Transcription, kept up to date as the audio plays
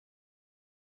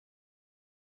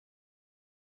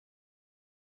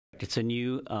correct. It's a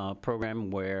new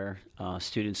program where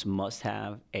students must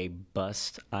have a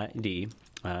bus ID.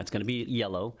 It's going to be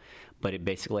yellow, but it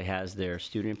basically has their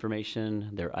student information,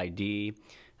 their ID,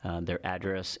 their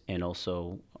address, and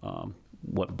also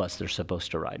what bus they're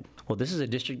supposed to ride. Well, this is a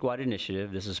district-wide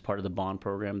initiative. This is part of the bond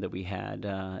program that we had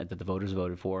that the voters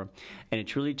voted for, and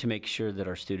it's really to make sure that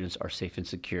our students are safe and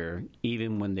secure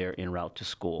even when they're en route to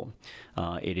school.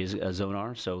 It is a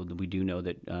zonar, so we do know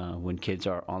that when kids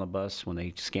are on the bus, when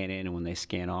they scan in and when they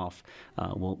scan off,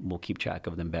 we'll keep track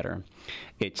of them better.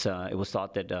 It was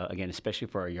thought that, again, especially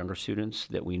for our younger students,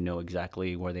 that we know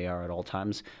exactly where they are at all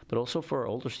times, but also for our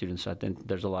older students. I think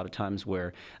there's a lot of times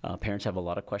where parents have a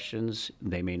lot of questions.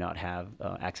 They may not have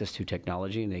access to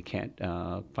technology, and they can't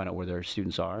find out where their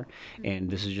students are. And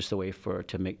this is just a way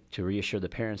to reassure the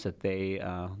parents that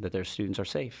that their students are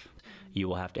safe. You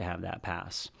will have to have that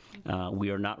pass. We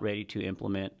are not ready to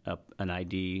implement an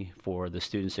ID for the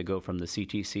students that go from the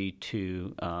CTC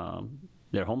to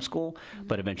their home school,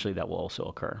 but eventually that will also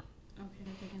occur.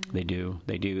 They do.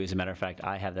 As a matter of fact,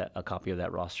 I have a copy of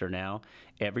that roster now.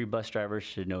 Every bus driver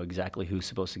should know exactly who's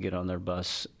supposed to get on their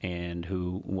bus and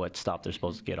what stop they're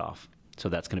supposed to get off. So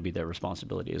that's going to be their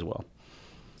responsibility as well.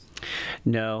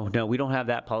 No, we don't have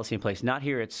that policy in place. Not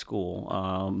here at school.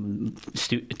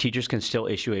 Teachers can still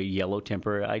issue a yellow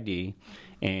temporary ID,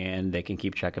 and they can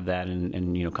keep track of that,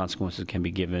 and consequences can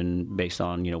be given based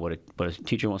on what a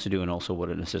teacher wants to do and also what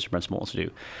an assistant principal wants to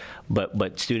do.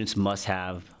 But students must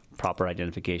have proper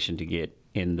identification to get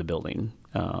in the building.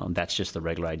 That's just the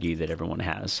regular ID that everyone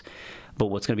has. But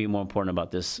what's going to be more important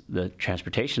about the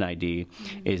transportation ID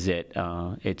is that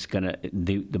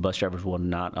the bus drivers will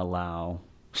not allow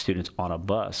students on a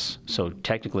bus. So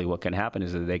technically what can happen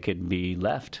is that they could be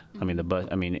left. I mean,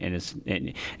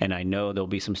 and I know there'll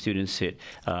be some students that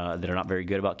are not very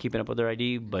good about keeping up with their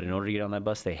ID, but in order to get on that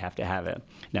bus, they have to have it.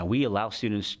 Now, we allow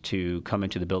students to come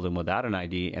into the building without an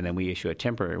ID, and then we issue a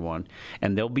temporary one.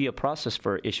 And there'll be a process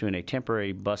for issuing a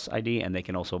temporary bus ID, and they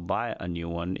can also buy a new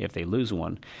one if they lose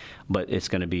one. But it's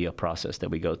going to be a process that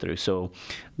we go through. So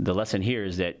the lesson here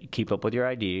is that keep up with your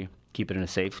ID, keep it in a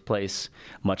safe place,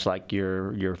 much like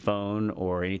your phone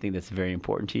or anything that's very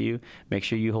important to you. Make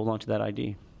sure you hold on to that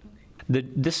ID.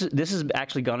 This has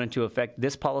actually gone into effect.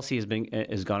 This policy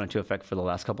has gone into effect for the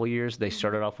last couple of years. They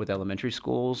started off with elementary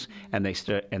schools, and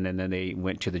then they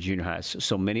went to the junior highs.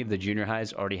 So many of the junior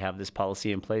highs already have this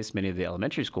policy in place. Many of the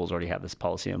elementary schools already have this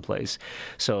policy in place.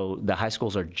 So the high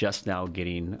schools are just now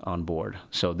getting on board.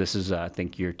 So this is, I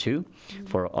think, year 2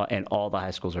 and all the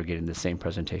high schools are getting the same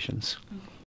presentations.